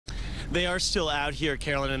They are still out here,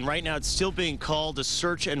 Carolyn, and right now it's still being called a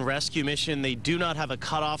search and rescue mission. They do not have a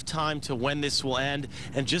cutoff time to when this will end.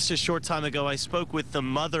 And just a short time ago, I spoke with the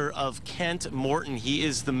mother of Kent Morton. He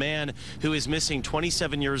is the man who is missing,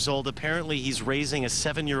 27 years old. Apparently, he's raising a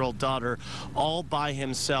 7-year-old daughter all by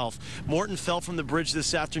himself. Morton fell from the bridge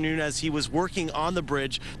this afternoon as he was working on the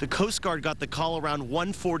bridge. The Coast Guard got the call around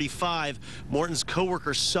 1:45. Morton's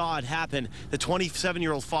coworker saw it happen. The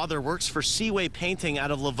 27-year-old father works for Seaway Painting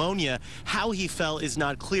out of Livonia. How he fell is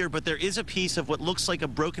not clear, but there is a piece of what looks like a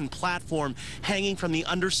broken platform hanging from the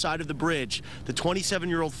underside of the bridge. The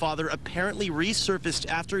 27-year-old father apparently resurfaced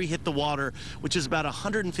after he hit the water, which is about a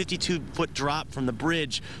 152-foot drop from the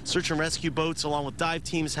bridge. Search and rescue boats along with dive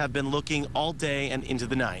teams have been looking all day and into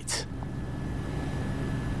the night.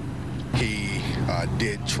 He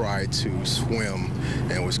did try to swim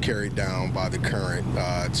and was carried down by the current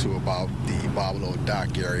to about the Bobolo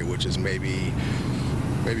dock area, which is maybe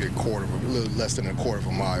a little less than a quarter of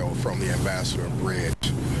a mile from the Ambassador Bridge.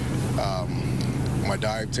 My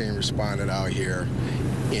dive team responded out here,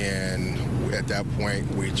 and at that point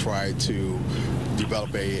we tried to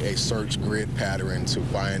develop a search grid pattern to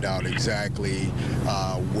find out exactly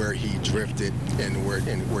where he drifted and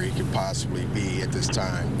where he could possibly be at this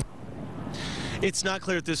time. It's not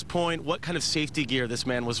clear at this point what kind of safety gear this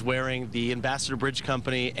man was wearing. The Ambassador Bridge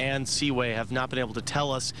Company and Seaway have not been able to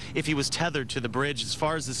tell us if he was tethered to the bridge. As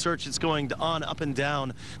far as the search, it's going on up and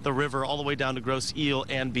down the river, all the way down to Grosse Ile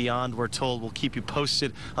and beyond. We're told we'll keep you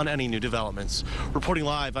posted on any new developments. Reporting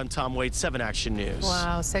live, I'm Tom Waite, 7 Action News.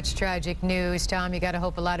 Wow, such tragic news. Tom, you got to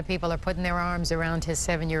hope a lot of people are putting their arms around his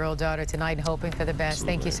 7-year-old daughter tonight and hoping for the best.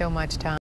 Absolutely. Thank you so much, Tom.